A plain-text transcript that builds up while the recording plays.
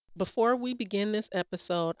Before we begin this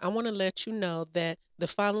episode, I want to let you know that the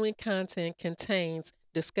following content contains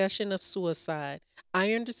discussion of suicide.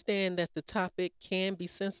 I understand that the topic can be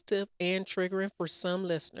sensitive and triggering for some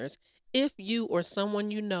listeners. If you or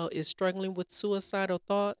someone you know is struggling with suicidal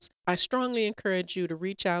thoughts, I strongly encourage you to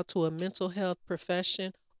reach out to a mental health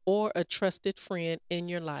profession or a trusted friend in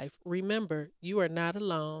your life. Remember, you are not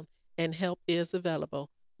alone and help is available.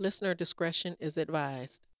 Listener discretion is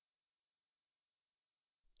advised.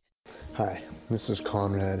 Hi, this is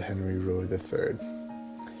Conrad Henri Roy III,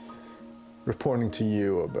 reporting to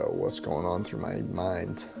you about what's going on through my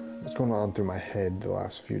mind, what's going on through my head the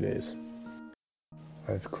last few days.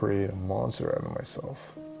 I've created a monster out of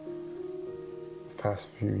myself the past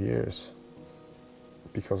few years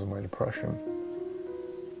because of my depression,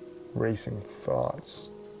 racing thoughts,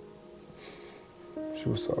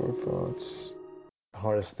 suicidal thoughts. The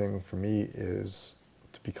hardest thing for me is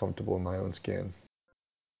to be comfortable in my own skin.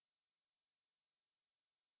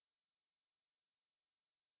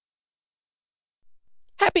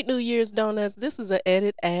 Happy New Year's, Donuts. This is an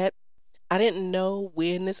edit ad. I didn't know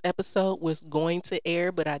when this episode was going to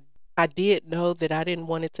air, but I did know that I didn't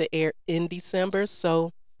want it to air in December.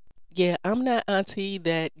 So, yeah, I'm not auntie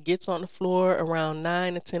that gets on the floor around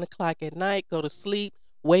 9 or 10 o'clock at night, go to sleep,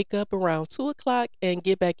 wake up around 2 o'clock, and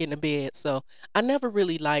get back into bed. So, I never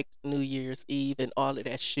really liked New Year's Eve and all of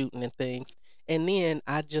that shooting and things. And then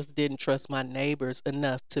I just didn't trust my neighbors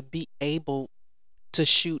enough to be able to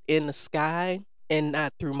shoot in the sky and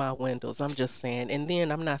not through my windows. I'm just saying. And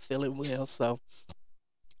then I'm not feeling well, so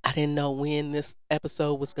I didn't know when this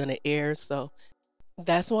episode was going to air. So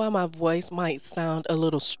that's why my voice might sound a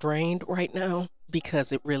little strained right now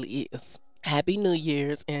because it really is. Happy New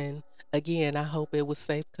Year's. And again, I hope it was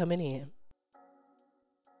safe coming in.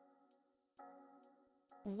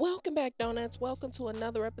 Welcome back, Donuts. Welcome to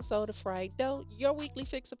another episode of Fried Dough, your weekly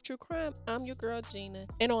fix of true crime. I'm your girl, Gina.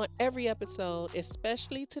 And on every episode,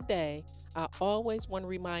 especially today, I always want to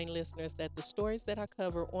remind listeners that the stories that I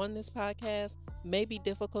cover on this podcast may be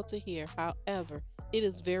difficult to hear. However, it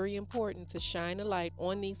is very important to shine a light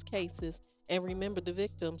on these cases and remember the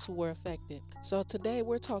victims who were affected. So today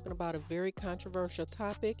we're talking about a very controversial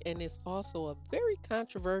topic, and it's also a very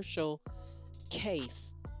controversial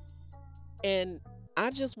case. And I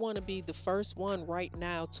just want to be the first one right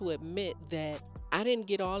now to admit that I didn't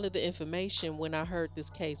get all of the information when I heard this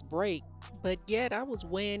case break, but yet I was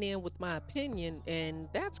weighing in with my opinion, and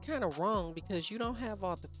that's kind of wrong because you don't have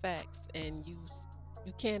all the facts, and you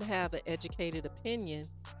can't have an educated opinion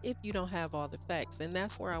if you don't have all the facts, and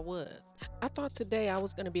that's where I was. I thought today I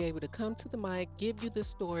was going to be able to come to the mic, give you the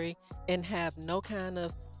story, and have no kind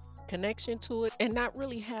of connection to it, and not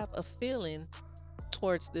really have a feeling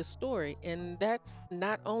towards this story. And that's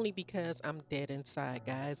not only because I'm dead inside,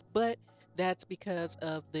 guys, but that's because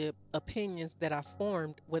of the opinions that I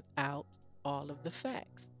formed without all of the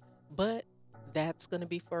facts. But that's going to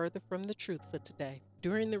be further from the truth for today.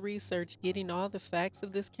 During the research, getting all the facts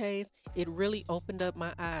of this case, it really opened up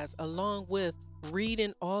my eyes, along with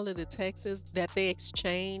reading all of the texts that they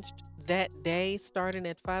exchanged that day, starting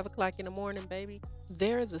at 5 o'clock in the morning, baby.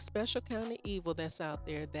 There is a special kind of evil that's out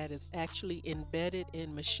there that is actually embedded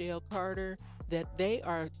in Michelle Carter, that they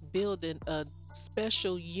are building a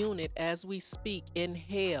special unit as we speak in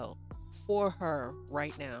hell for her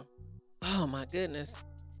right now. Oh my goodness.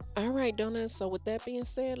 All right, Donuts. So, with that being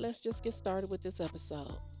said, let's just get started with this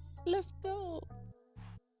episode. Let's go.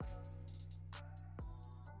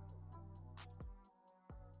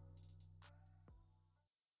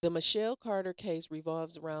 The Michelle Carter case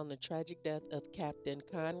revolves around the tragic death of Captain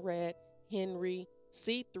Conrad Henry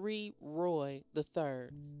C. 3 Roy III.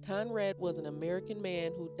 Conrad was an American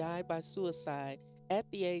man who died by suicide at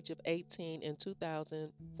the age of 18 in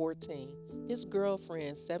 2014. His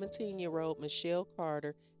girlfriend, 17-year-old Michelle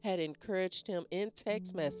Carter, had encouraged him in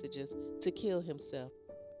text messages to kill himself.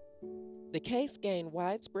 The case gained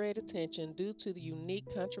widespread attention due to the unique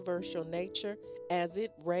controversial nature as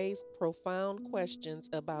it raised profound questions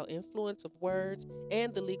about influence of words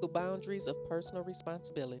and the legal boundaries of personal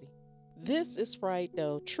responsibility. This is Fried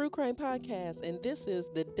Dough, True Crime Podcast, and this is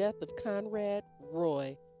the death of Conrad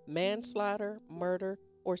Roy, manslaughter, murder,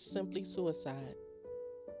 or simply suicide.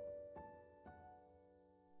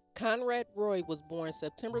 Conrad Roy was born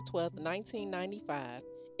September 12, 1995,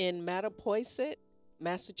 in Mattapoisett,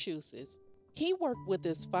 Massachusetts. He worked with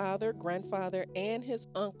his father, grandfather, and his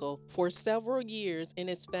uncle for several years in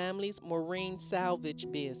his family's marine salvage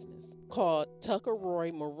business called Tucker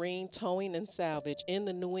Roy Marine Towing and Salvage in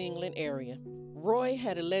the New England area. Roy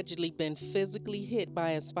had allegedly been physically hit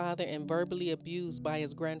by his father and verbally abused by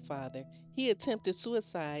his grandfather. He attempted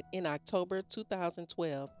suicide in October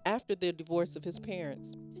 2012 after the divorce of his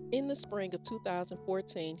parents. In the spring of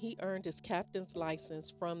 2014, he earned his captain's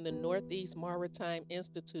license from the Northeast Maritime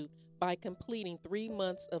Institute by completing 3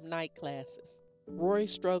 months of night classes. Roy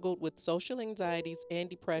struggled with social anxieties and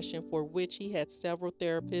depression, for which he had several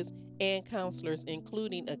therapists and counselors,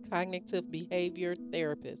 including a cognitive behavior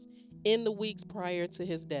therapist, in the weeks prior to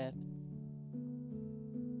his death.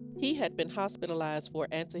 He had been hospitalized for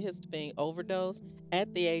antihistamine overdose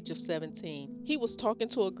at the age of 17. He was talking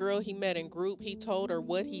to a girl he met in group. He told her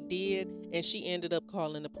what he did, and she ended up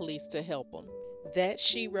calling the police to help him. That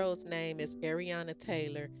shero's name is Ariana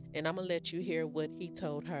Taylor, and I'm going to let you hear what he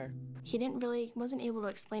told her. He wasn't able to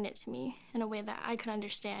explain it to me in a way that I could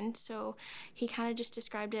understand, so he kind of just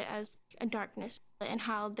described it as a darkness and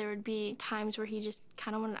how there would be times where he just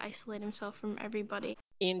kind of wanted to isolate himself from everybody.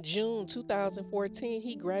 In June 2014,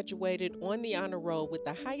 he graduated on the honor roll with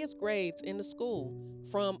the highest grades in the school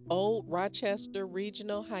from Old Rochester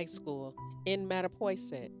Regional High School in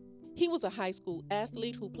Mattapoisett. He was a high school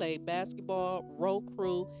athlete who played basketball, row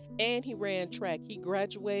crew, and he ran track. He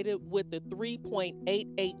graduated with a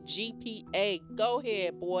 3.88 GPA. Go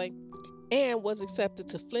ahead, boy. And was accepted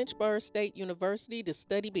to Lynchburg State University to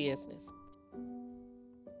study business.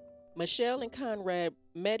 Michelle and Conrad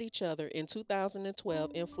met each other in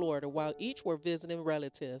 2012 in Florida while each were visiting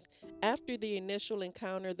relatives. After the initial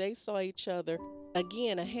encounter, they saw each other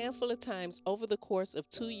again a handful of times over the course of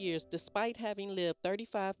 2 years, despite having lived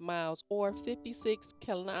 35 miles or 56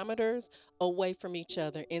 kilometers away from each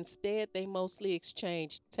other. Instead, they mostly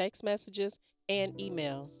exchanged text messages and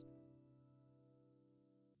emails.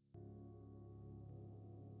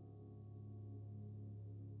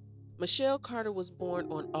 Michelle Carter was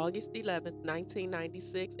born on August 11,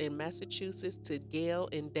 1996, in Massachusetts to Gail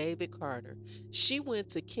and David Carter. She went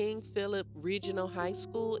to King Philip Regional High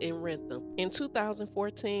School in Rentham. In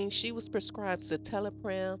 2014, she was prescribed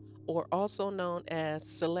citalopram, or also known as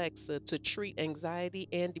Celexa, to treat anxiety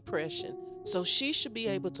and depression. So she should be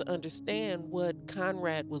able to understand what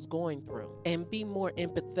Conrad was going through and be more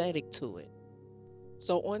empathetic to it.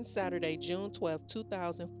 So on Saturday, June 12,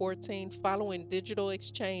 2014, following digital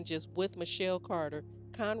exchanges with Michelle Carter,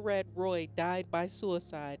 Conrad Roy died by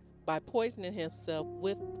suicide by poisoning himself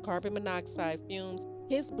with carbon monoxide fumes.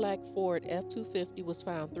 His black Ford F-250 was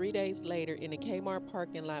found 3 days later in a Kmart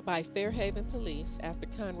parking lot by Fairhaven police after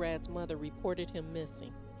Conrad's mother reported him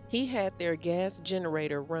missing. He had their gas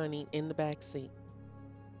generator running in the back seat.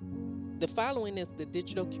 The following is the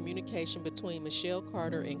digital communication between Michelle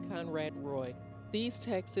Carter and Conrad Roy. These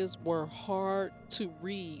texts were hard to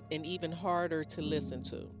read and even harder to listen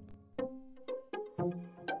to.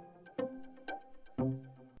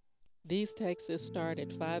 These texts start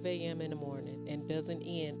at 5 a.m. in the morning and doesn't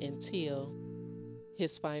end until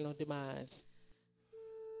his final demise.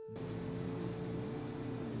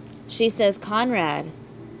 She says, "Conrad,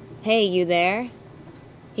 hey, you there?"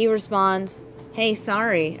 He responds, "Hey,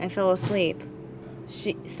 sorry, I fell asleep."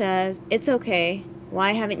 She says, "It's okay.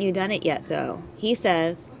 Why haven't you done it yet, though?" He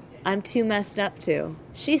says, "I'm too messed up to."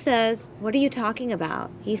 She says, "What are you talking about?"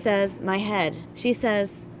 He says, "My head." She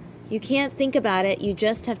says, "You can't think about it, you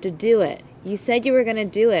just have to do it. You said you were going to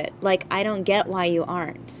do it, like I don't get why you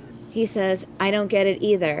aren't." He says, "I don't get it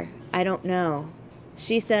either. I don't know."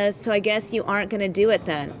 She says, "So I guess you aren't going to do it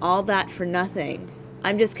then, all that for nothing.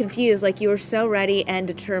 I'm just confused, like you were so ready and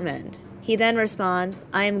determined." He then responds,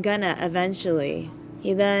 "I am gonna eventually."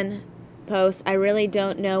 He then posts, "I really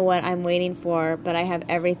don't know what I'm waiting for, but I have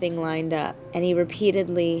everything lined up." And he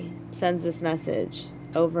repeatedly sends this message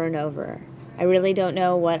over and over. "I really don't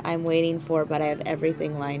know what I'm waiting for, but I have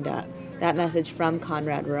everything lined up." That message from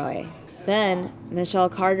Conrad Roy. Then Michelle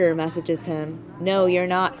Carter messages him, "No, you're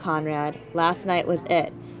not, Conrad. Last night was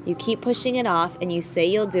it. You keep pushing it off and you say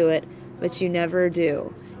you'll do it, but you never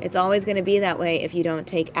do. It's always going to be that way if you don't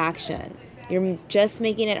take action. You're just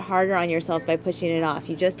making it harder on yourself by pushing it off.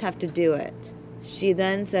 You just have to do it." She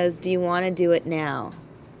then says, "Do you want to do it now?"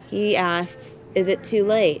 He asks, "Is it too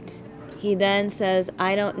late?" He then says,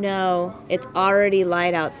 "I don't know. It's already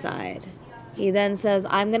light outside." He then says,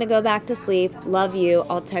 "I'm going to go back to sleep. Love you.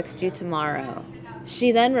 I'll text you tomorrow."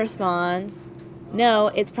 She then responds,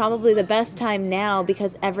 "No, it's probably the best time now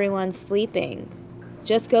because everyone's sleeping.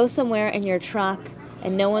 Just go somewhere in your truck,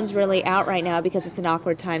 and no one's really out right now because it's an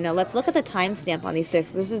awkward time." Now let's look at the timestamp on these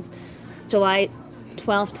six. This is July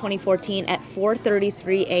 12th, 2014 at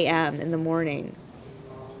 4:33 a.m. in the morning.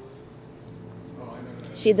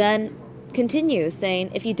 She then continues saying,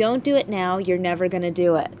 "If you don't do it now, you're never going to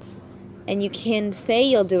do it." And you can say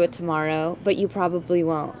you'll do it tomorrow, but you probably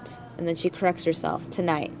won't. And then she corrects herself,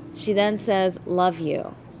 tonight. She then says, love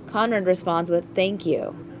you. Conrad responds with, thank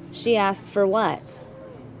you. She asks, for what?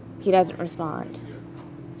 He doesn't respond.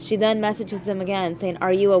 She then messages him again, saying,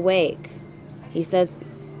 are you awake? He says,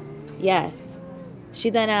 yes. She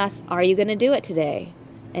then asks, are you going to do it today?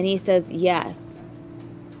 And he says, yes.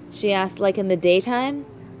 She asks, like in the daytime?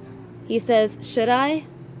 He says, should I?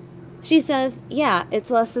 She says, yeah, it's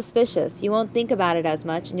less suspicious. You won't think about it as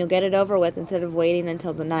much, and you'll get it over with instead of waiting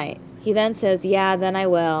until the night. He then says, yeah, then I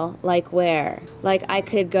will. Like where? Like I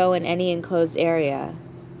could go in any enclosed area.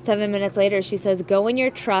 7 minutes later, she says, go in your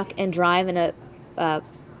truck and drive in a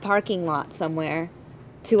parking lot somewhere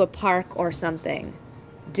to a park or something.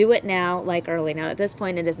 Do it now, like early. Now, at this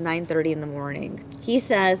point, it is 9:30 in the morning. He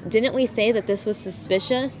says, didn't we say that this was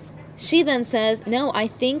suspicious? She then says, no, I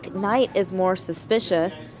think night is more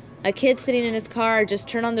suspicious. A kid sitting in his car, just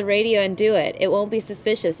turn on the radio and do it. It won't be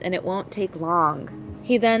suspicious, and it won't take long.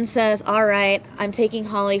 He then says, all right, I'm taking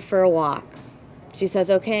Holly for a walk. She says,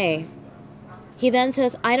 okay. He then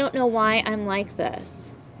says, I don't know why I'm like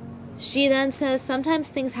this. She then says, sometimes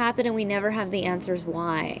things happen and we never have the answers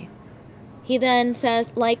why. He then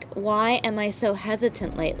says, like, why am I so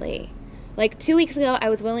hesitant lately? Like 2 weeks ago, I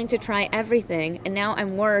was willing to try everything, and now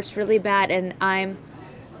I'm worse, really bad, and I'm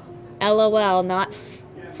LOL, not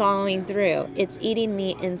following through. It's eating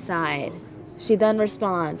me inside. She then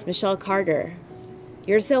responds, Michelle Carter,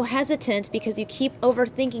 you're so hesitant because you keep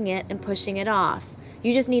overthinking it and pushing it off.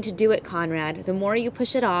 You just need to do it, Conrad. The more you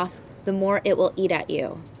push it off, the more it will eat at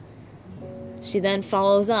you. She then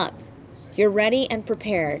follows up. You're ready and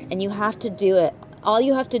prepared, and you have to do it. All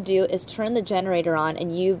you have to do is turn the generator on,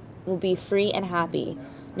 and you will be free and happy.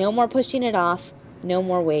 No more pushing it off, no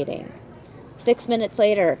more waiting. 6 minutes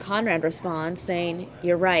later, Conrad responds, saying,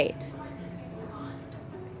 you're right.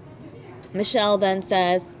 Michelle then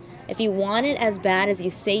says, if you want it as bad as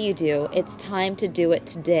you say you do, it's time to do it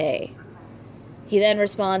today. He then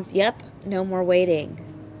responds, yep, no more waiting.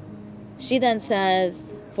 She then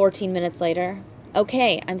says, 14 minutes later,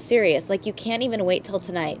 okay, I'm serious. Like, you can't even wait till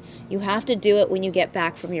tonight. You have to do it when you get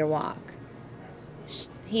back from your walk.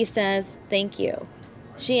 He says, thank you.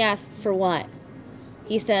 She asks, for what?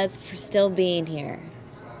 He says, for still being here.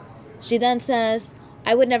 She then says,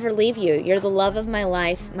 I would never leave you. You're the love of my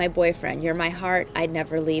life, my boyfriend. You're my heart. I'd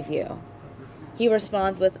never leave you. He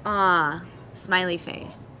responds with, ah, smiley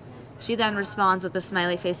face. She then responds with a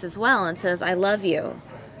smiley face as well and says, I love you.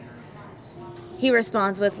 He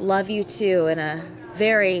responds with, love you too, and a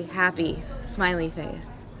very happy smiley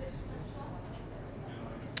face.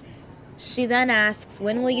 She then asks,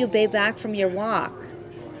 when will you be back from your walk?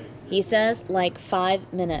 He says, like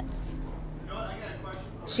 5 minutes.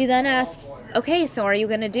 She then asks, okay, so are you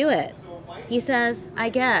going to do it? He says, I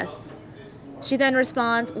guess. She then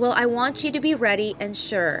responds, well, I want you to be ready and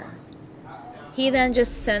sure. He then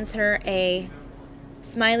just sends her a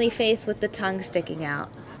smiley face with the tongue sticking out.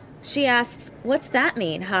 She asks, what's that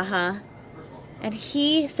mean, haha? And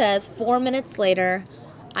he says 4 minutes later,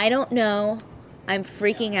 I don't know, I'm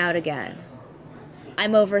freaking out again.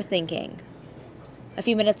 I'm overthinking. A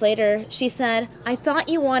few minutes later, she said, I thought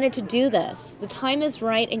you wanted to do this. The time is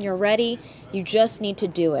right and you're ready. You just need to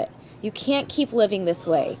do it. You can't keep living this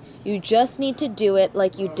way. You just need to do it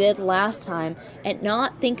like you did last time and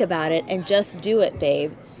not think about it and just do it,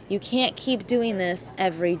 babe. You can't keep doing this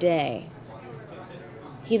every day.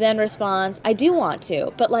 He then responds, I do want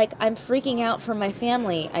to, but like I'm freaking out for my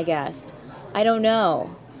family, I guess. I don't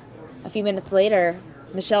know. A few minutes later,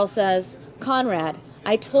 Michelle says, Conrad,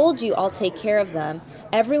 I told you I'll take care of them.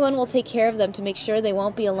 Everyone will take care of them to make sure they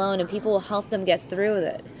won't be alone and people will help them get through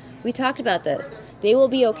it. We talked about this. They will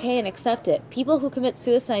be okay and accept it. People who commit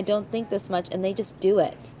suicide don't think this much and they just do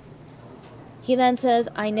it. He then says,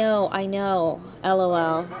 I know,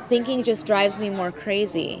 LOL. Thinking just drives me more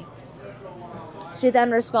crazy. She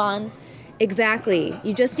then responds, exactly.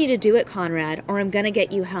 You just need to do it, Conrad, or I'm going to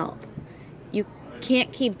get you help. You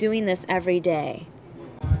can't keep doing this every day.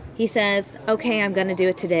 He says, okay, I'm going to do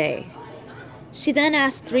it today. She then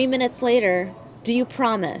asks 3 minutes later, do you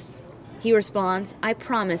promise? He responds, I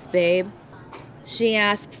promise, babe. She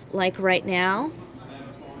asks, like right now?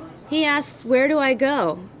 He asks, where do I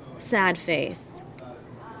go? Sad face.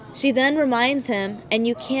 She then reminds him, and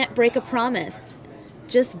you can't break a promise.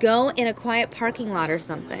 Just go in a quiet parking lot or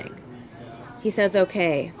something. He says,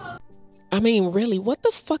 okay. I mean, really, what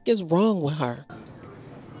the fuck is wrong with her?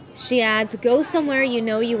 She adds, go somewhere you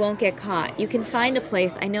know you won't get caught. You can find a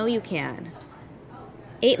place. I know you can.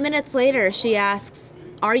 8 minutes later, she asks,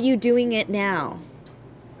 are you doing it now?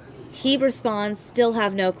 He responds, still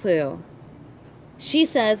have no clue. She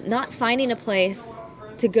says not finding a place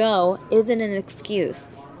to go isn't an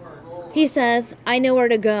excuse. He says, I know where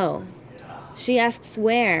to go. She asks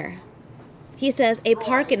where. He says, a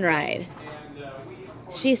park and ride.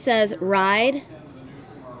 She says, ride?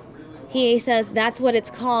 He says, that's what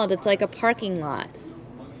it's called. It's like a parking lot.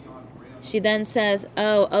 She then says,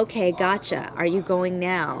 oh, okay, gotcha. Are you going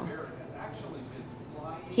now?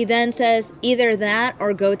 He then says, either that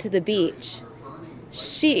or go to the beach.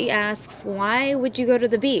 She asks, why would you go to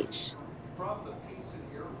the beach?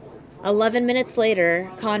 11 minutes later,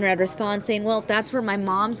 Conrad responds saying, well, that's where my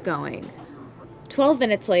mom's going. 12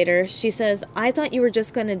 minutes later, she says, I thought you were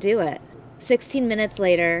just going to do it. 16 minutes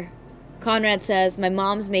later, Conrad says, my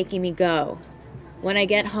mom's making me go. When I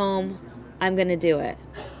get home, I'm going to do it.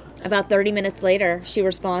 About 30 minutes later, she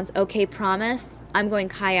responds, okay, promise? I'm going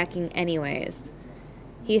kayaking anyways.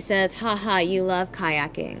 He says, haha, you love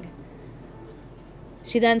kayaking.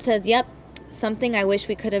 She then says, yep, something I wish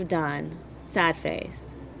we could have done. Sad face.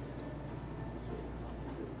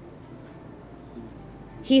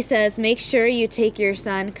 He says, make sure you take your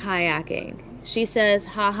son kayaking. She says,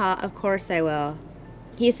 haha, of course I will.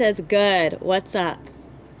 He says, good, what's up?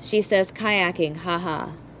 She says, kayaking, haha.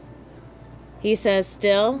 He says,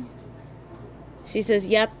 still? She says,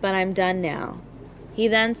 yep, but I'm done now. He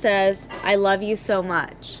then says, I love you so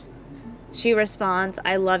much. She responds,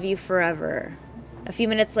 I love you forever. A few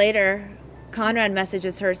minutes later, Conrad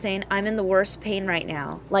messages her saying, I'm in the worst pain right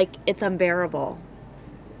now, like it's unbearable.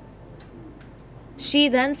 She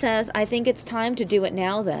then says, I think it's time to do it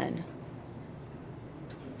now then.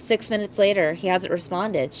 6 minutes later, he hasn't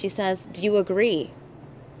responded. She says, do you agree?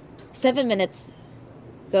 7 minutes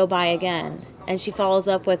go by again, and she follows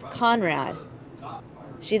up with Conrad.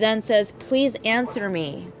 She then says, please answer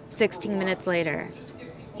me, 16 minutes later.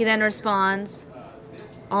 He then responds,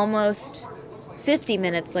 almost 50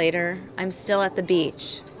 minutes later, I'm still at the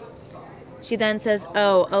beach. She then says,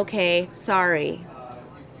 oh, okay, sorry.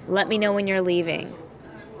 Let me know when you're leaving.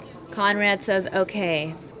 Conrad says,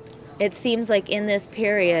 okay. It seems like in this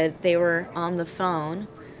period, they were on the phone.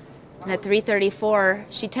 And at 3:34,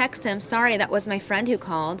 she texts him, sorry, that was my friend who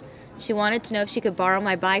called. She wanted to know if she could borrow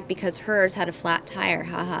my bike because hers had a flat tire,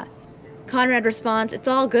 haha. Conrad responds, it's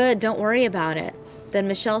all good, don't worry about it. Then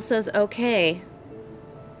Michelle says, okay.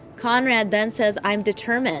 Conrad then says, I'm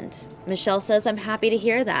determined. Michelle says, I'm happy to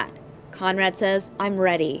hear that. Conrad says, I'm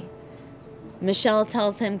ready. Michelle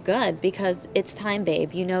tells him, good, because it's time,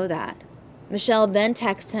 babe, you know that. Michelle then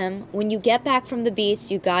texts him, when you get back from the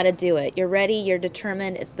beach, you gotta do it. You're ready, you're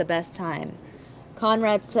determined, it's the best time.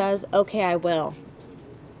 Conrad says, okay, I will.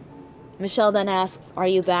 Michelle then asks, are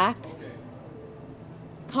you back?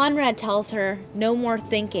 Conrad tells her, no more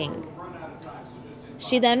thinking.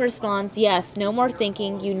 She then responds, yes, no more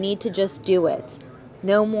thinking, you need to just do it.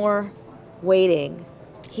 No more waiting.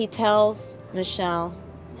 He tells Michelle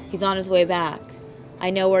he's on his way back. I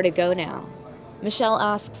know where to go now. Michelle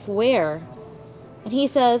asks, where? And he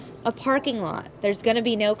says, a parking lot. There's going to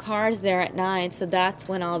be no cars there at 9, so that's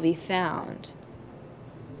when I'll be found.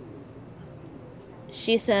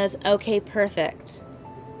 She says, okay, perfect,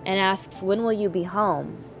 and asks, when will you be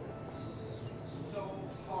home?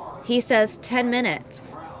 He says, 10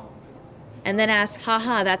 minutes, and then asks,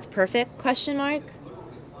 haha, that's perfect, question mark?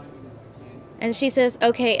 And she says,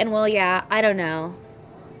 okay, and well, yeah, I don't know.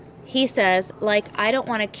 He says, like, I don't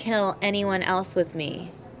want to kill anyone else with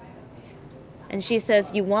me. And she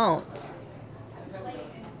says, you won't.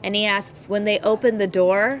 And he asks, when they open the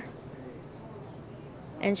door?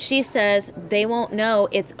 And she says, they won't know,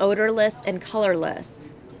 it's odorless and colorless.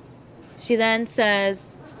 She then says,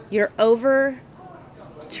 you're overturning.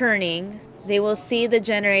 They will see the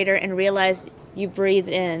generator and realize you breathed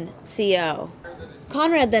in CO.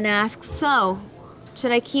 Conrad then asks, so,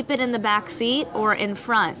 should I keep it in the back seat or in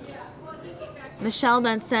front? Michelle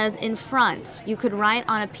then says, in front. You could write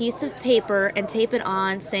on a piece of paper and tape it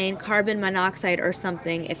on saying carbon monoxide or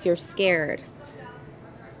something if you're scared.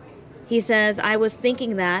 He says, I was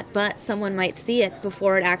thinking that, but someone might see it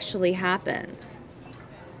before it actually happens.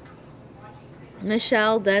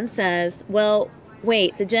 Michelle then says, well,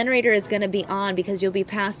 wait, the generator is going to be on because you'll be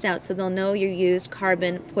passed out, so they'll know you used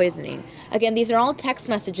carbon poisoning. Again, these are all text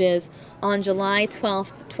messages on July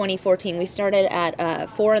 12th, 2014. We started at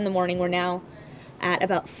 4 in the morning. We're now at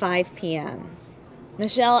about 5 p.m.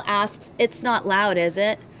 Michelle asks, it's not loud, is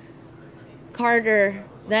it? Carter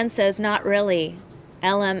then says, not really.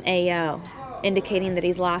 LMAO, indicating that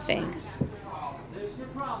he's laughing.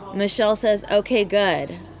 Michelle says, okay,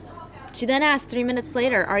 good. She then asks 3 minutes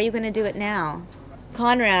later, are you going to do it now?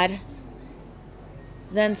 Conrad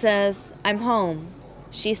then says, I'm home.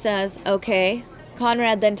 She says, okay.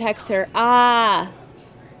 Conrad then texts her, "Ah!"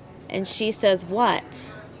 And she says, "What?"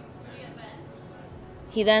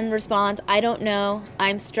 He then responds, "I don't know.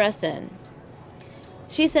 I'm stressing."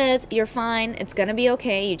 She says, "You're fine. It's gonna be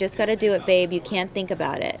okay. You just gotta do it, babe. You can't think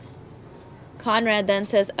about it." Conrad then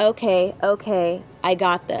says, okay, I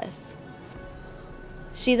got this."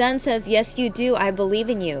 She then says, "Yes, you do. I believe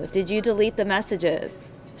in you. Did you delete the messages?"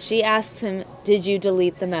 She asks him, "Did you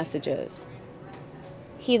delete the messages?"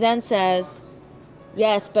 He then says,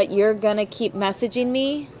 "Yes, but you're gonna keep messaging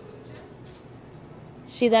me?"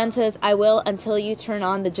 She then says, "I will until you turn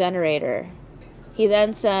on the generator." He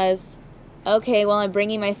then says, "Okay, well, I'm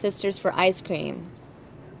bringing my sisters for ice cream."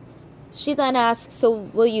 She then asks, "So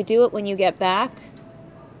will you do it when you get back?"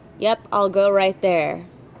 "Yep, I'll go right there."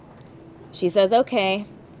 She says, "Okay."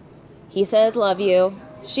 He says, "Love you."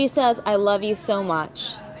 She says, "I love you so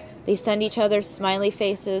much." They send each other smiley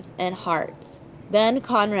faces and hearts. Then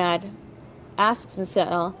Conrad asks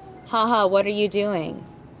Michelle, "Haha, what are you doing?"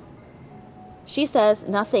 She says,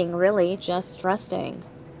 "Nothing, really, just resting."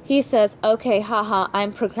 He says, "Okay, haha,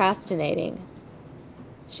 I'm procrastinating."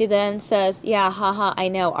 She then says, "Yeah, haha, I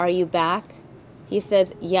know. Are you back?" He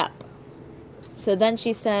says, "Yep." So then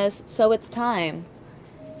she says, "So it's time."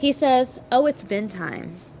 He says, "Oh, it's been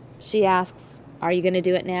time." She asks, "Are you going to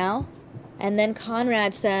do it now?" And then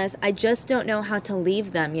Conrad says, "I just don't know how to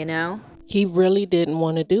leave them, you know?" He really didn't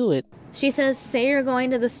want to do it. She says, "Say you're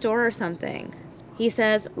going to the store or something." He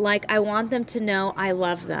says, "Like, I want them to know I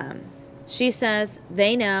love them." She says,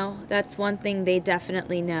 "They know. That's one thing they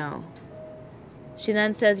definitely know." She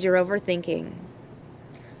then says, "You're overthinking."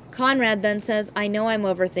 Conrad then says, "I know I'm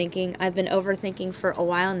overthinking. I've been overthinking for a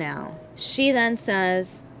while now." She then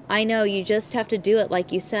says, "I know, you just have to do it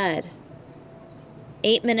like you said."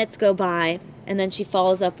 8 minutes go by, and then she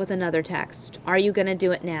follows up with another text. "Are you gonna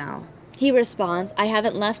do it now?" He responds, "I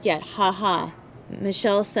haven't left yet, ha ha."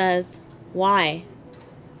 Michelle says, "Why?"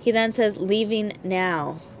 He then says, "Leaving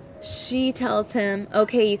now." She tells him,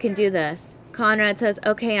 "Okay, you can do this." Conrad says,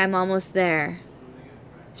 "Okay, I'm almost there."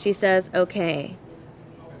 She says, "Okay."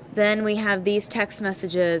 Then we have these text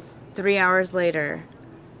messages 3 hours later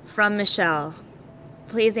from Michelle.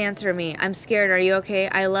 "Please answer me. I'm scared. Are you okay?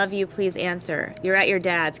 I love you. Please answer. You're at your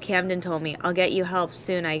dad's. Camden told me. I'll get you help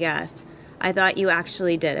soon, I guess. I thought you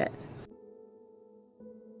actually did it."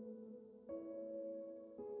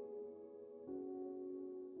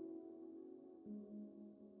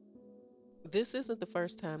 This isn't the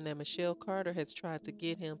first time that Michelle Carter has tried to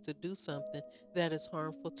get him to do something that is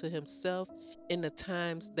harmful to himself in the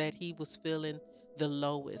times that he was feeling the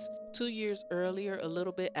lowest. 2 years earlier, a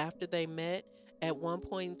little bit after they met, at one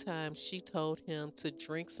point in time, she told him to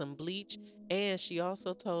drink some bleach, and she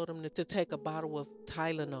also told him to take a bottle of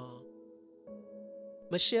Tylenol.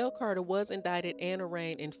 Michelle Carter was indicted and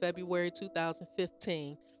arraigned in February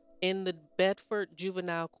 2015 in the Bedford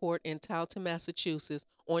Juvenile Court in Taunton, Massachusetts,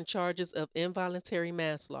 on charges of involuntary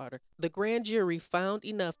manslaughter. The grand jury found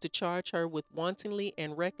enough to charge her with wantonly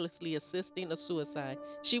and recklessly assisting a suicide.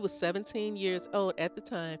 She was 17 years old at the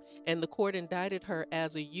time, and the court indicted her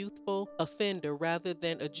as a youthful offender rather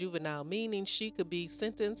than a juvenile, meaning she could be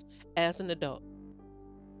sentenced as an adult.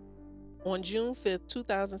 On June 5,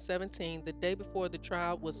 2017, the day before the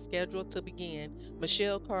trial was scheduled to begin,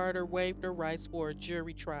 Michelle Carter waived her rights for a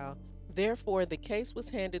jury trial. Therefore, the case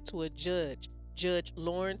was handed to a judge, Judge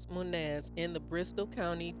Lawrence Munez, in the Bristol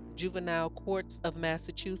County Juvenile Courts of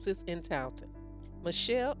Massachusetts in Taunton.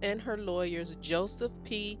 Michelle and her lawyers, Joseph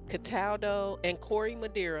P. Cataldo and Corey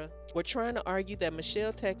Madeira, were trying to argue that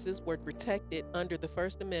Michelle texts were protected under the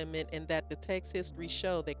First Amendment and that the text history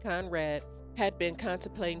showed that Conrad had been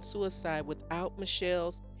contemplating suicide without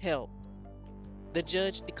Michelle's help. The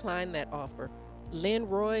judge declined that offer. Lynn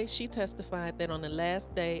Roy, she testified that on the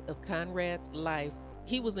last day of Conrad's life,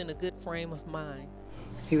 he was in a good frame of mind.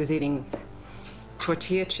 He was eating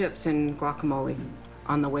tortilla chips and guacamole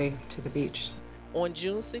on the way to the beach. On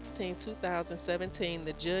June 16, 2017,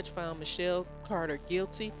 the judge found Michelle Carter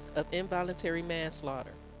guilty of involuntary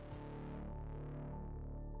manslaughter.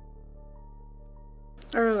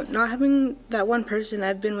 I wrote, "Not having that one person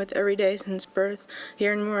I've been with every day since birth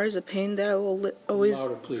here and more is a pain that I will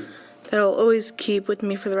always keep with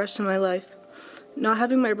me for the rest of my life. Not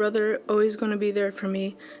having my brother always going to be there for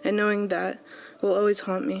me, and knowing that will always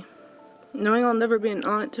haunt me. Knowing I'll never be an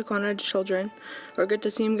aunt to Conrad's children or get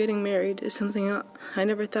to see him getting married is something I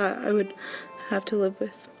never thought I would have to live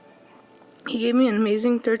with. He gave me an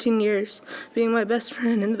amazing 13 years, being my best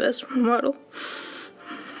friend and the best role model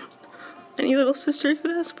any little sister could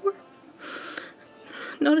ask for.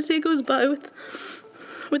 Not a day goes by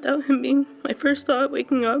without him being my first thought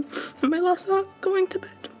waking up and my last thought going to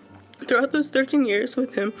bed. Throughout those 13 years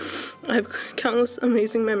with him, I have countless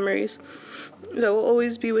amazing memories that will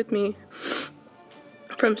always be with me.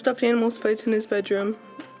 From stuffed animals fights in his bedroom,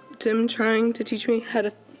 to him trying to teach me how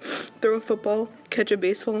to throw a football, catch a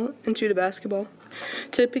baseball, and shoot a basketball,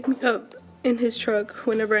 to pick me up in his truck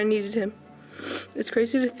whenever I needed him. It's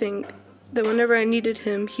crazy to think that whenever I needed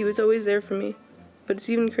him, he was always there for me. But it's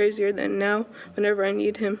even crazier that now, whenever I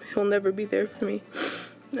need him, he'll never be there for me.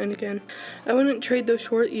 And again, I wouldn't trade those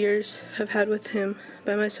short years I've had with him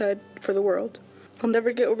by my side for the world. I'll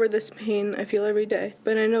never get over this pain I feel every day,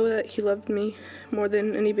 but I know that he loved me more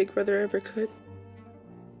than any big brother ever could.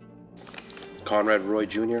 Conrad Roy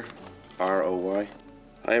Jr., R-O-Y.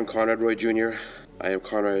 I am Conrad Roy Jr. I am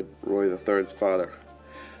Conrad Roy III's father.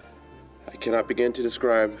 I cannot begin to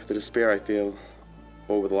describe the despair I feel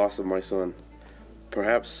over the loss of my son.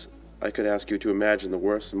 Perhaps I could ask you to imagine the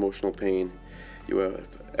worst emotional pain you have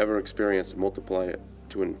ever experienced and multiply it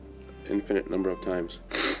to an infinite number of times.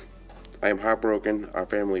 I am heartbroken. Our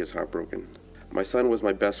family is heartbroken. My son was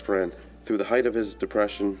my best friend. Through the height of his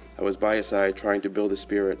depression, I was by his side trying to build his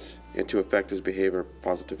spirits and to affect his behavior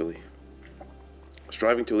positively,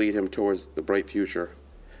 striving to lead him towards the bright future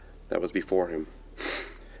that was before him.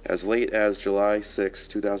 As late as July 6,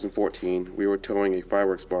 2014, we were towing a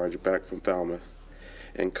fireworks barge back from Falmouth,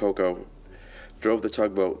 and Coco drove the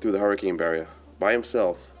tugboat through the hurricane barrier by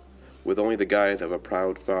himself, with only the guide of a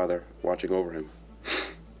proud father watching over him.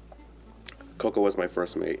 Coco was my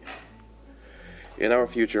first mate. In our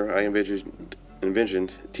future, I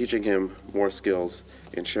envisioned teaching him more skills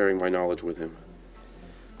and sharing my knowledge with him.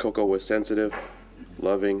 Coco was sensitive,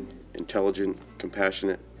 loving, intelligent,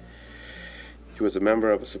 compassionate. He was a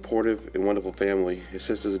member of a supportive and wonderful family. His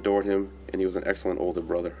sisters adored him, and he was an excellent older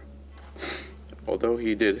brother. Although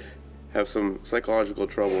he did have some psychological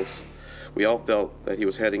troubles, we all felt that he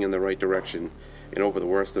was heading in the right direction and over the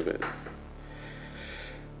worst of it.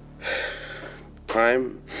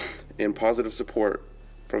 Time and positive support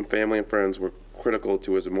from family and friends were critical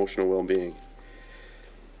to his emotional well-being.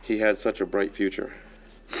 He had such a bright future.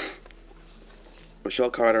 Michelle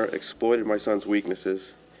Carter exploited my son's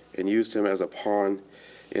weaknesses and used him as a pawn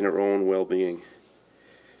in her own well-being.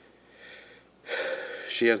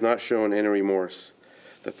 She has not shown any remorse.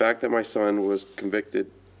 The fact that my son was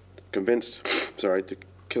convinced to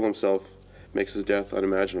kill himself makes his death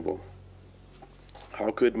unimaginable.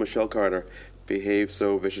 How could Michelle Carter behave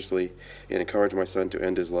so viciously and encourage my son to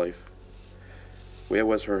end his life? Where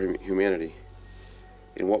was her humanity?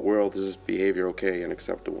 In what world is this behavior okay and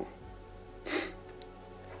acceptable?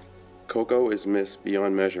 Coco is missed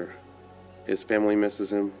beyond measure. His family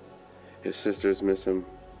misses him, his sisters miss him,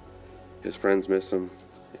 his friends miss him,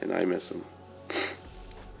 and I miss him.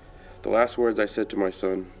 The last words I said to my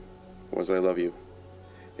son was, "I love you."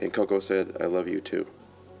 And Coco said, "I love you too."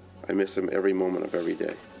 I miss him every moment of every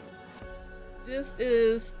day. This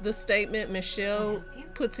is the statement Michelle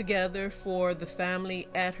put together for the family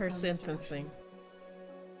at her sentencing.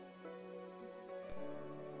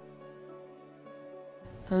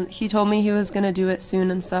 He told me he was going to do it soon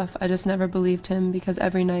and stuff. I just never believed him because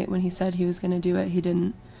every night when he said he was going to do it, he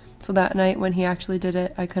didn't. So that night when he actually did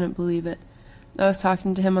it, I couldn't believe it. I was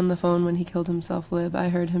talking to him on the phone when he killed himself, Lib. I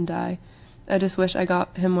heard him die. I just wish I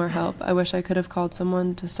got him more help. I wish I could have called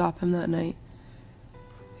someone to stop him that night.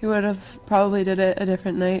 He would have probably did it a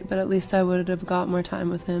different night, but at least I would have got more time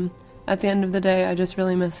with him. At the end of the day, I just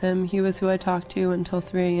really miss him. He was who I talked to until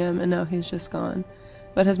 3 a.m., and now he's just gone.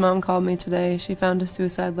 But his mom called me today. She found a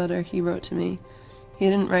suicide letter he wrote to me. He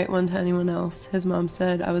didn't write one to anyone else. His mom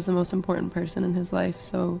said I was the most important person in his life,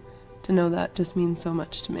 so to know that just means so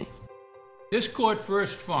much to me. This court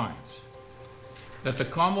first finds that the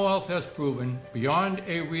Commonwealth has proven beyond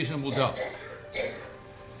a reasonable doubt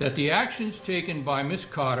that the actions taken by Ms.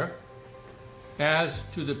 Carter as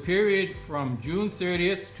to the period from June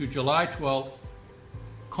 30th to July 12th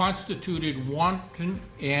constituted wanton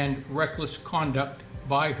and reckless conduct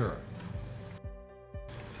by her.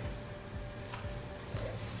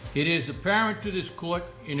 It is apparent to this court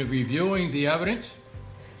in reviewing the evidence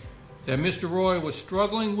that Mr. Roy was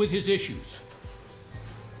struggling with his issues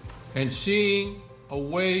and seeing a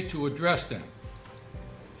way to address them,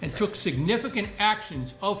 and took significant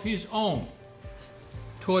actions of his own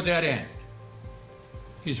toward that end.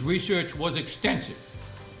 His research was extensive.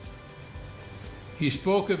 He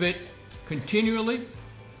spoke of it continually.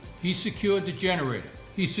 He secured the generator.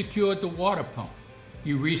 He secured the water pump.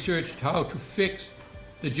 He researched how to fix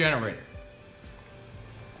the generator.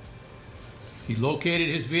 He located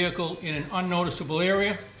his vehicle in an unnoticeable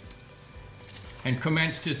area and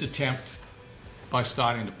commenced his attempt by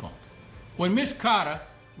starting the pump. When Ms. Carter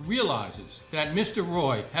realizes that Mr.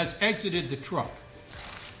 Roy has exited the truck,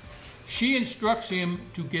 she instructs him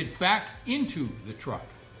to get back into the truck,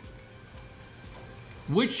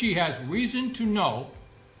 which she has reason to know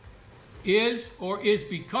is or is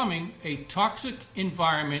becoming a toxic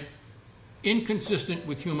environment inconsistent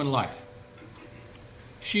with human life.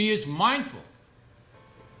 She is mindful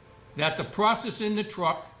that the process in the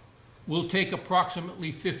truck will take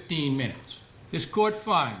approximately 15 minutes. This court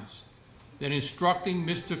finds that instructing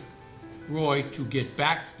Mr. Roy to get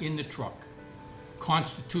back in the truck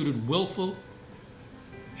constituted willful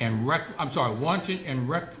and wanton and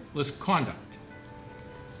reckless conduct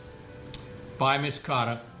by Ms.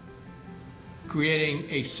 Carter, creating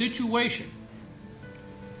a situation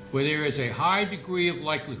where there is a high degree of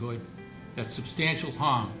likelihood that substantial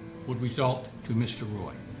harm would result to Mr.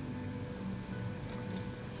 Roy.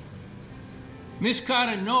 Ms.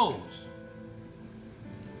 Carter knows,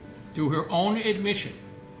 through her own admission,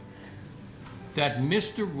 that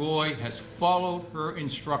Mr. Roy has followed her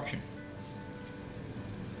instruction.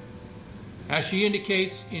 As she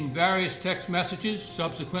indicates in various text messages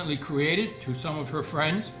subsequently created to some of her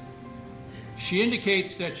friends, she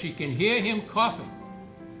indicates that she can hear him coughing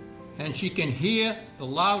and she can hear the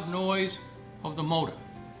loud noise of the motor.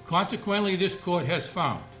 Consequently, this court has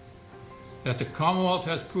found that the Commonwealth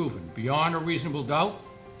has proven beyond a reasonable doubt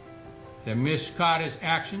that Ms. Carter's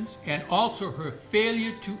actions and also her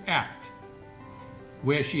failure to act,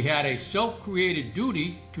 where she had a self-created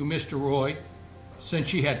duty to Mr. Roy since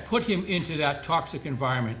she had put him into that toxic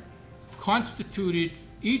environment, constituted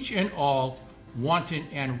each and all wanton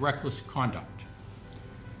and reckless conduct.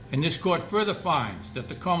 And this court further finds that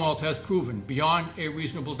the Commonwealth has proven beyond a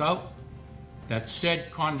reasonable doubt that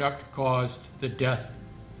said conduct caused the death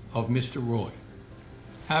of Mr. Roy.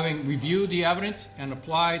 Having reviewed the evidence and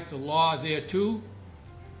applied the law thereto,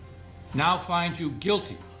 now finds you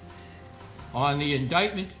guilty on the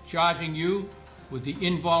indictment charging you with the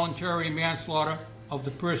involuntary manslaughter of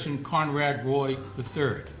the person Conrad Roy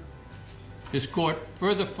III. This court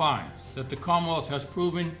further finds that the Commonwealth has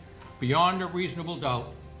proven beyond a reasonable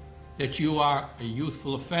doubt that you are a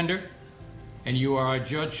youthful offender and you are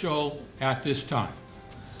adjudged so at this time.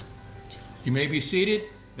 You may be seated.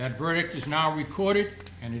 That verdict is now recorded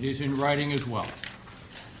and it is in writing as well.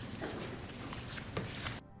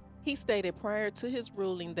 He stated prior to his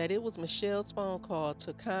ruling that it was Michelle's phone call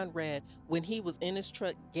to Conrad when he was in his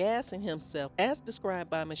truck gassing himself, as described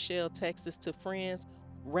by Michelle texts to friends,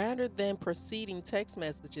 rather than preceding text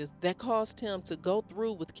messages that caused him to go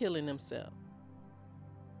through with killing himself.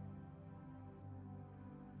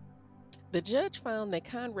 The judge found that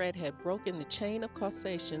Conrad had broken the chain of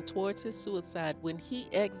causation towards his suicide when he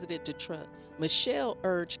exited the truck. Michelle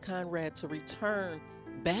urged Conrad to return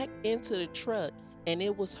back into the truck, and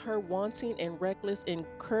it was her wanting and reckless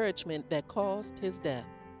encouragement that caused his death.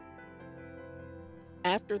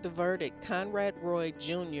 After the verdict, Conrad Roy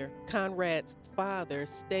Jr., Conrad's father,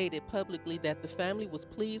 stated publicly that the family was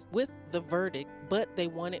pleased with the verdict, but they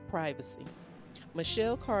wanted privacy.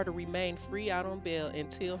 Michelle Carter remained free out on bail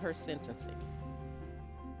until her sentencing.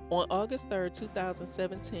 On August 3,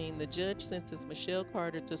 2017, the judge sentenced Michelle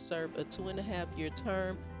Carter to serve a 2.5-year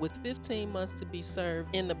term with 15 months to be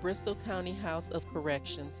served in the Bristol County House of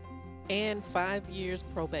Corrections and 5 years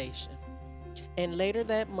probation. And later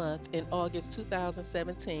that month, in August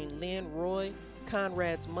 2017, Lynn Roy,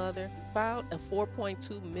 Conrad's mother, filed a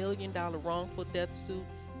 $4.2 million wrongful death suit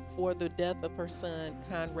for the death of her son,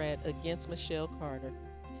 Conrad, against Michelle Carter.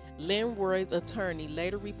 Lynn Roy's attorney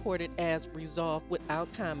later reported as resolved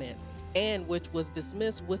without comment, and which was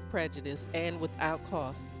dismissed with prejudice and without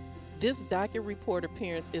cost. This docket report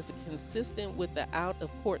appearance is consistent with the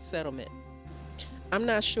out-of-court settlement. I'm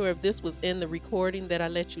not sure if this was in the recording that I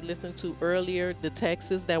let you listen to earlier, the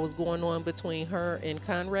texts that was going on between her and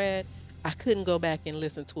Conrad. I couldn't go back and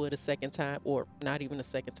listen to it a second time, or not even a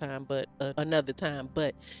second time, but another time.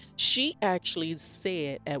 But she actually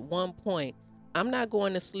said at one point, "I'm not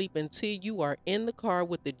going to sleep until you are in the car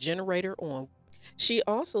with the generator on." She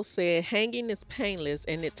also said, "Hanging is painless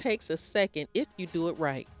and it takes a second if you do it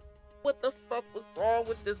right." What the fuck was wrong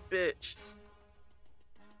with this bitch?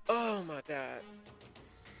 Oh my God.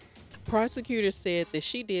 Prosecutors said that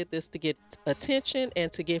she did this to get attention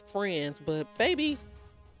and to get friends, but baby,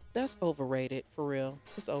 that's overrated, for real.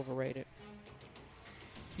 It's overrated.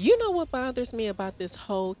 You know what bothers me about this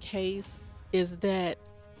whole case is that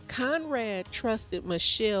Conrad trusted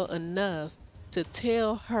Michelle enough to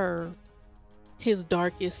tell her his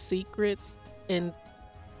darkest secrets, and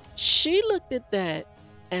she looked at that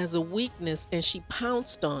as a weakness and she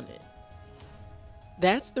pounced on it.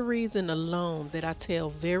 That's the reason alone that I tell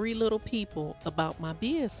very little people about my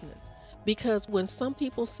business. Because when some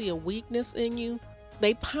people see a weakness in you,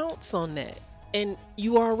 they pounce on that. And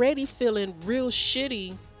you already feeling real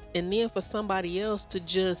shitty. And then for somebody else to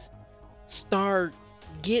just start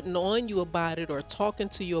getting on you about it or talking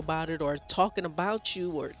to you about it or talking about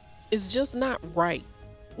you, or it's just not right.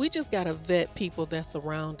 We just got to vet people that's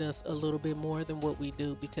around us a little bit more than what we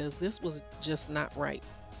do, because this was just not right.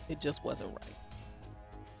 It just wasn't right.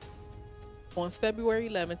 On February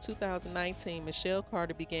 11, 2019, Michelle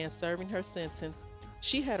Carter began serving her sentence.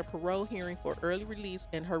 She had a parole hearing for early release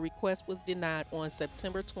and her request was denied on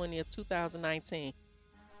September 20th, 2019.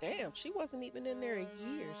 Damn, she wasn't even in there a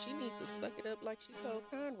year. She needs to suck it up like she told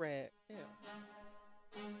Conrad.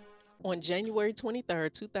 Damn. On January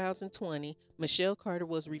 23rd, 2020, Michelle Carter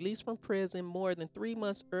was released from prison more than 3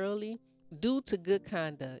 months early due to good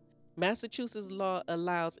conduct. Massachusetts law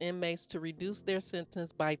allows inmates to reduce their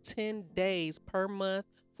sentence by 10 days per month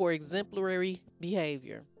for exemplary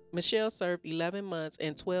behavior. Michelle served 11 months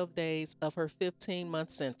and 12 days of her 15-month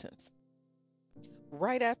sentence.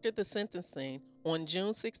 Right after the sentencing, on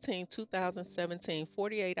June 16, 2017,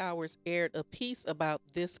 48 Hours aired a piece about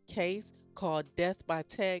this case called Death by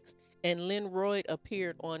Text, and Lynn Royd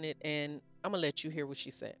appeared on it, and I'm going to let you hear what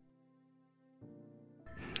she said.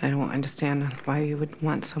 I don't understand why you would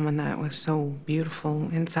want someone that was so beautiful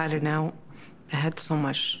inside and out, that had so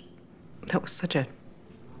much, that was such a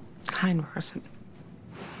kind person,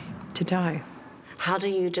 to die. How do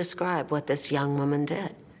you describe what this young woman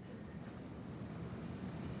did?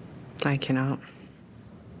 I cannot.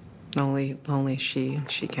 Only she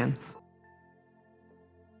can.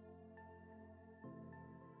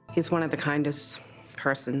 He's one of the kindest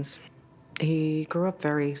persons. He grew up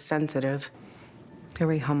very sensitive,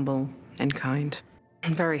 very humble and kind,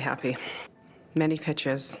 and very happy. Many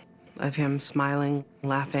pictures of him smiling,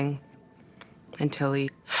 laughing, until he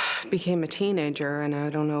became a teenager, and I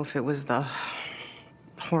don't know if it was the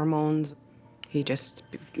hormones. He just,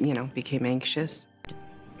 became anxious. I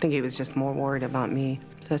think he was just more worried about me.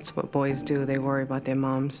 That's what boys do. They worry about their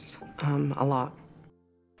moms a lot.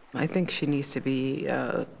 I think she needs to be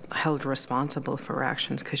held responsible for her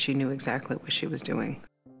actions because she knew exactly what she was doing.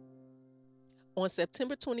 On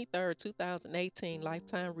September 23rd, 2018,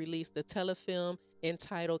 Lifetime released a telefilm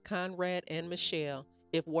entitled Conrad and Michelle,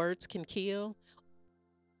 If Words Can Kill.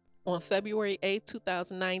 On February 8,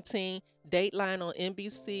 2019, Dateline on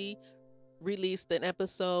NBC released an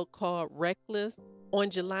episode called Reckless. On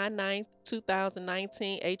July 9,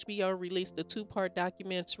 2019, HBO released a two-part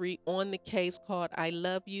documentary on the case called I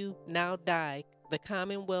Love You, Now Die, The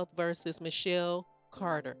Commonwealth versus Michelle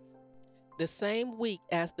Carter. The same week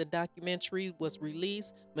as the documentary was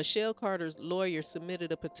released, Michelle Carter's lawyer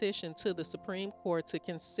submitted a petition to the Supreme Court to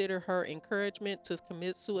consider her encouragement to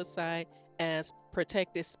commit suicide as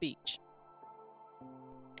protected speech.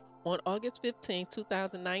 On August 15,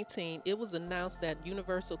 2019, it was announced that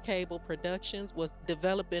Universal Cable Productions was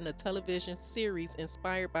developing a television series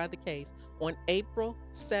inspired by the case. On April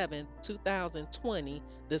 7, 2020,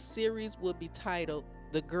 the series would be titled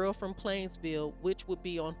The Girl from Plainsville, which would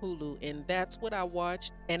be on Hulu, and that's what I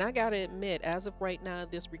watched. And I gotta admit, as of right now,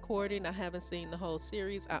 this recording, I haven't seen the whole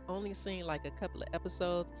series. I only seen like a couple of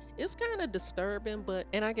episodes. It's kind of disturbing,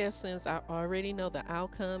 and I guess since I already know the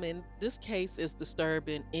outcome, and this case is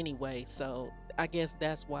disturbing anyway, so I guess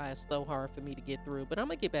that's why it's so hard for me to get through, but I'm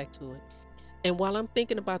gonna get back to it. And while I'm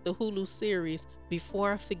thinking about the Hulu series,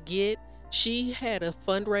 before I forget, she had a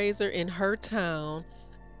fundraiser in her town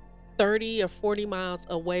 30 or 40 miles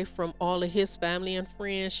away from all of his family and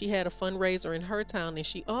friends. She had a fundraiser in her town, and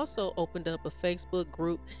she also opened up a Facebook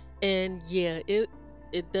group. And yeah, it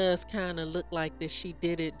does kind of look like that she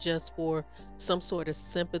did it just for some sort of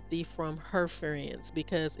sympathy from her friends,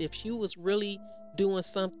 because if she was really doing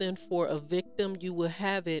something for a victim, you would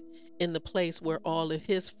have it in the place where all of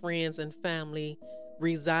his friends and family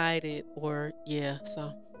resided, or yeah,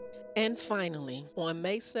 so. And finally, on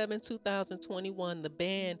May 7, 2021, the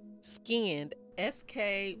band Skinned,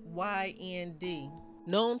 SKYND,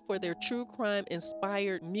 known for their true crime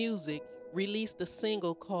inspired music, released a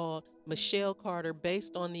single called Michelle Carter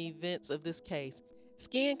based on the events of this case.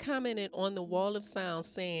 Skin commented on the wall of sound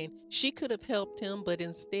saying she could have helped him, but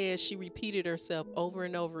instead she repeated herself over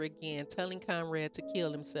and over again, telling Conrad to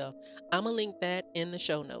kill himself. I'm going to link that in the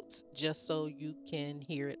show notes just so you can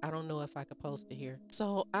hear it. I don't know if I could post it here.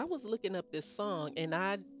 So I was looking up this song and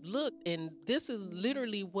I looked, and this is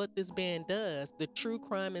literally what this band does, the true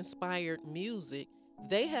crime inspired music.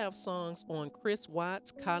 They have songs on Chris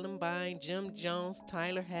Watts, Columbine, Jim Jones,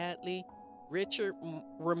 Tyler Hadley, Richard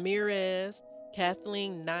Ramirez,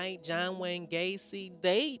 Kathleen Knight, John Wayne Gacy,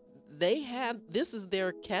 they have, this is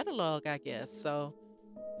their catalog, I guess. So,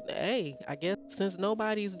 hey, I guess since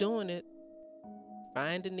nobody's doing it,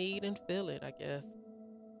 find a need and fill it, I guess.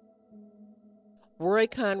 Roy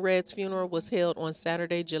Conrad's funeral was held on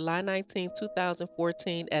Saturday, July 19,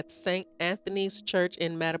 2014 at St. Anthony's Church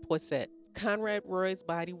in Mattapoisett. Conrad Roy's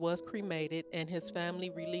body was cremated and his family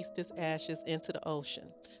released his ashes into the ocean.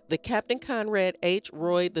 The Captain Conrad H.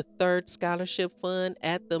 Roy III Scholarship Fund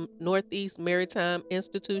at the Northeast Maritime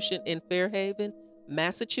Institution in Fairhaven,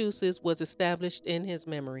 Massachusetts was established in his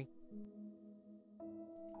memory.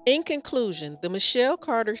 In conclusion, the Michelle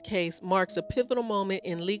Carter case marks a pivotal moment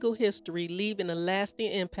in legal history, leaving a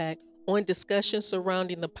lasting impact on discussions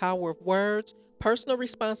surrounding the power of words, personal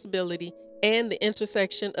responsibility, and the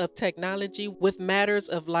intersection of technology with matters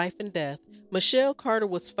of life and death. Michelle Carter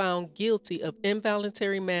was found guilty of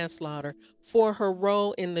involuntary manslaughter for her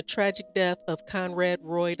role in the tragic death of Conrad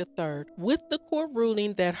Roy III, with the court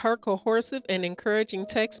ruling that her coercive and encouraging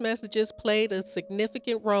text messages played a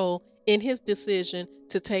significant role in his decision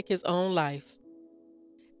to take his own life.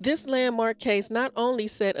 This landmark case not only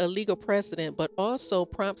set a legal precedent, but also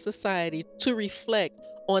prompts society to reflect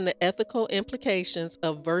on the ethical implications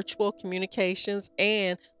of virtual communications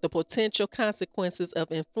and the potential consequences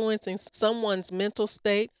of influencing someone's mental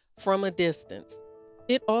state from a distance.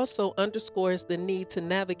 It also underscores the need to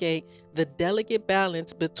navigate the delicate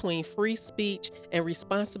balance between free speech and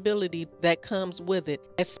responsibility that comes with it,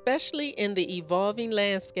 especially in the evolving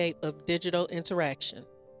landscape of digital interaction.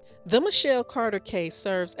 The Michelle Carter case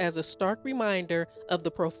serves as a stark reminder of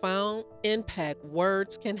the profound impact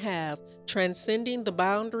words can have, transcending the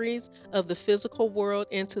boundaries of the physical world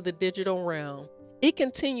into the digital realm. It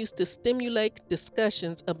continues to stimulate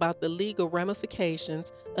discussions about the legal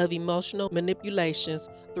ramifications of emotional manipulations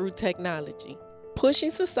through technology,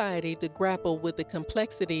 pushing society to grapple with the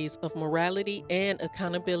complexities of morality and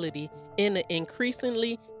accountability in an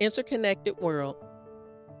increasingly interconnected world.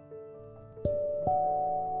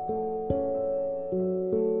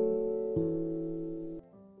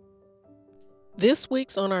 This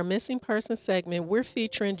week's On Our Missing Person segment, we're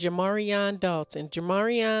featuring Jamarion Dalton.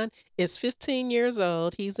 Jamarion is 15 years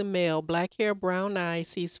old. He's a male, black hair, brown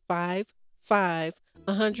eyes. He's 5'5",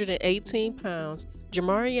 118 pounds.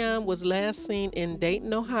 Jamarion was last seen in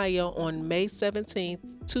Dayton, Ohio on May 17,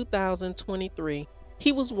 2023.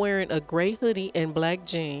 He was wearing a gray hoodie and black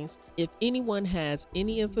jeans. If anyone has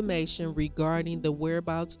any information regarding the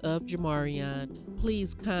whereabouts of Jamarion,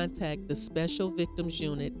 please contact the Special Victims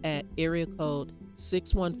Unit at area code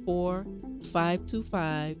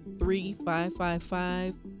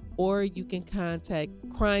 614-525-3555, or you can contact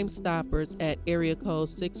Crime Stoppers at area code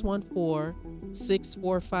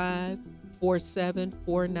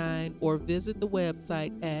 614-645-4749, or visit the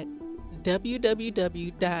website at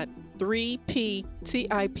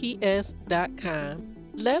www.3ptips.com.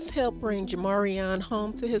 Let's help bring Jamarion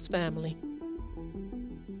home to his family.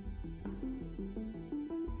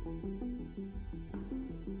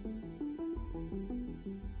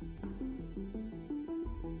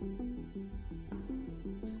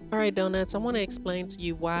 All right, Donuts, I want to explain to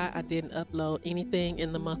you why I didn't upload anything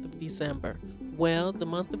in the month of December. Well, the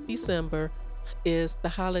month of December is the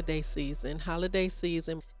holiday season. Holiday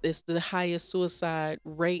season is the highest suicide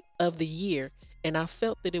rate of the year, and I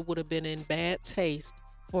felt that it would have been in bad taste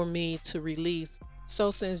for me to release.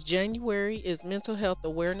 So since January is Mental Health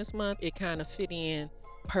Awareness Month, it kind of fit in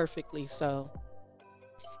perfectly. So,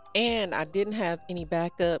 and I didn't have any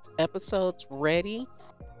backup episodes ready.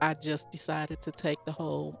 I just decided to take the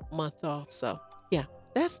whole month off. So yeah,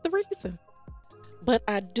 that's the reason. But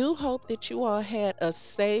I do hope that you all had a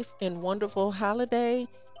safe and wonderful holiday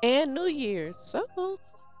and New Year's. So,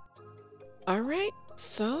 all right.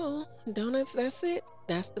 So, Donuts, that's it.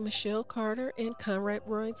 That's the Michelle Carter and Conrad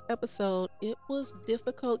Roy's episode. It was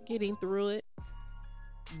difficult getting through it,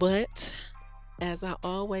 but as I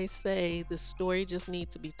always say, the story just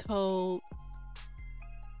needs to be told.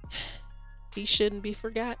 He shouldn't be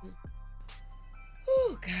forgotten.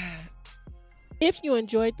 Oh, God. If you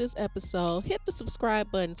enjoyed this episode, hit the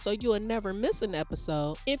subscribe button so you will never miss an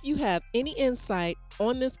episode. If you have any insight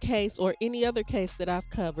on this case or any other case that I've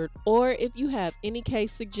covered, or if you have any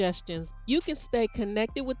case suggestions, you can stay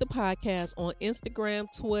connected with the podcast on Instagram,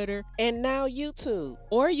 Twitter, and now YouTube.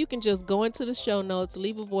 Or you can just go into the show notes,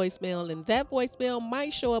 leave a voicemail, and that voicemail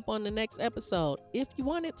might show up on the next episode if you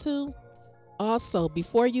want it to. Also,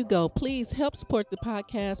 before you go, please help support the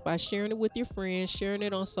podcast by sharing it with your friends, sharing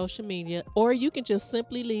it on social media, or you can just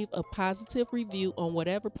simply leave a positive review on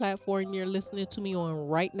whatever platform you're listening to me on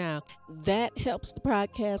right now. That helps the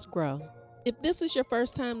podcast grow. If this is your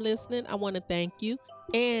first time listening, I want to thank you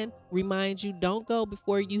and remind you, don't go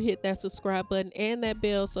before you hit that subscribe button and that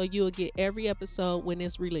bell so you'll get every episode when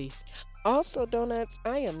it's released. Also, Donuts,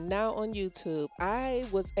 I am now on YouTube. I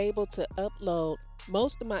was able to upload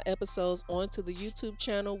most of my episodes onto the YouTube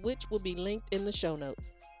channel, which will be linked in the show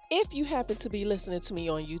notes. If you happen to be listening to me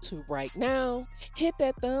on YouTube right now, hit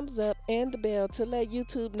that thumbs up and the bell to let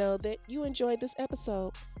YouTube know that you enjoyed this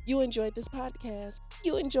episode, you enjoyed this podcast,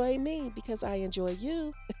 you enjoy me because I enjoy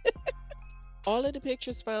you. All of the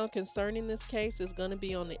pictures found concerning this case is going to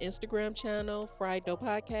be on the Instagram channel, Fried Dough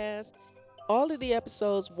Podcast. All of the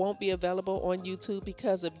episodes won't be available on YouTube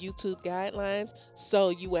because of YouTube guidelines, so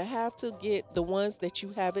you will have to get the ones that you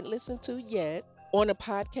haven't listened to yet on a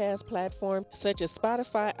podcast platform such as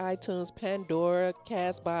Spotify, iTunes, Pandora,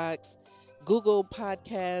 Castbox, Google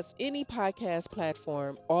Podcasts, any podcast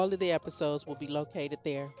platform. All of the episodes will be located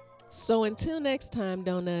there. So until next time,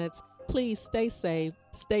 Donuts, please stay safe,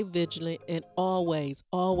 stay vigilant, and always,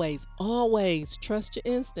 always, always trust your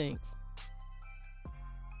instincts.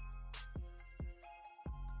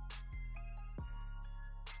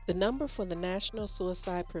 The number for the National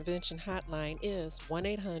Suicide Prevention Hotline is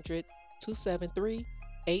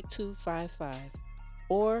 1-800-273-8255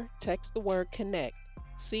 or text the word CONNECT,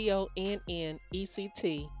 CONNECT,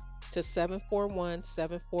 to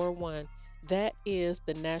 741-741. That is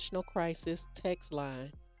the National Crisis Text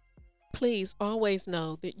Line. Please always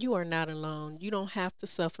know that you are not alone. You don't have to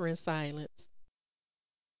suffer in silence.